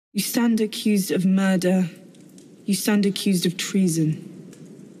You stand accused of murder. You stand accused of treason.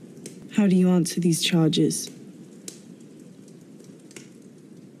 How do you answer these charges?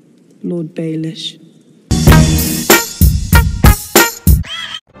 Lord Baelish.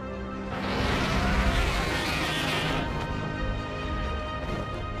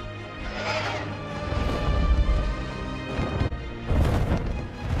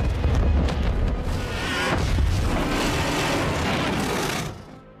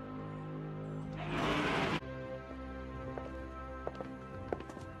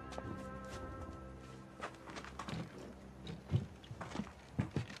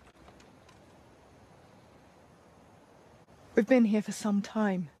 We've been here for some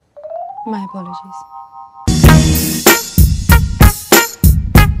time. My apologies.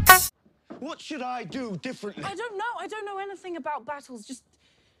 What should I do differently? I don't know. I don't know anything about battles. Just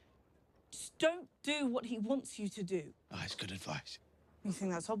don't do what he wants you to do. Oh, that's good advice. You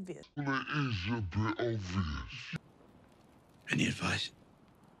think that's obvious? It is a bit obvious. Any advice?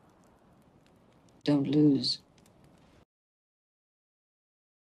 Don't lose.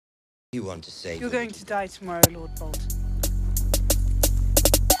 You want to save You're them. going to die tomorrow, Lord Bolt.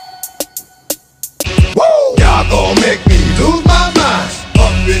 Woo! Y'all gon' make me lose my mind.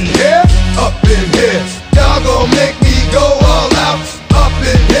 Up in here, up in here. Y'all gon' make me go all out. Up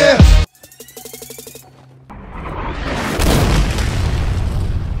in here.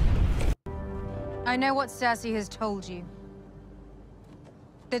 I know what Cersei has told you.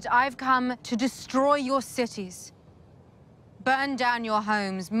 That I've come to destroy your cities, burn down your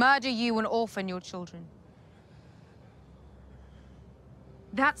homes, murder you and orphan your children.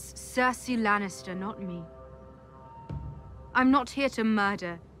 That's Cersei Lannister, not me. I'm not here to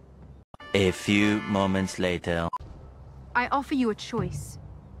murder. A few moments later. I offer you a choice.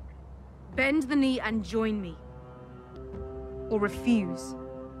 Bend the knee and join me. Or refuse.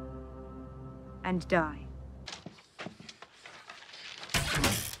 And die.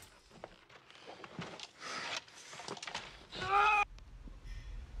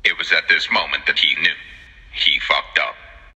 It was at this moment that he knew. He fucked up.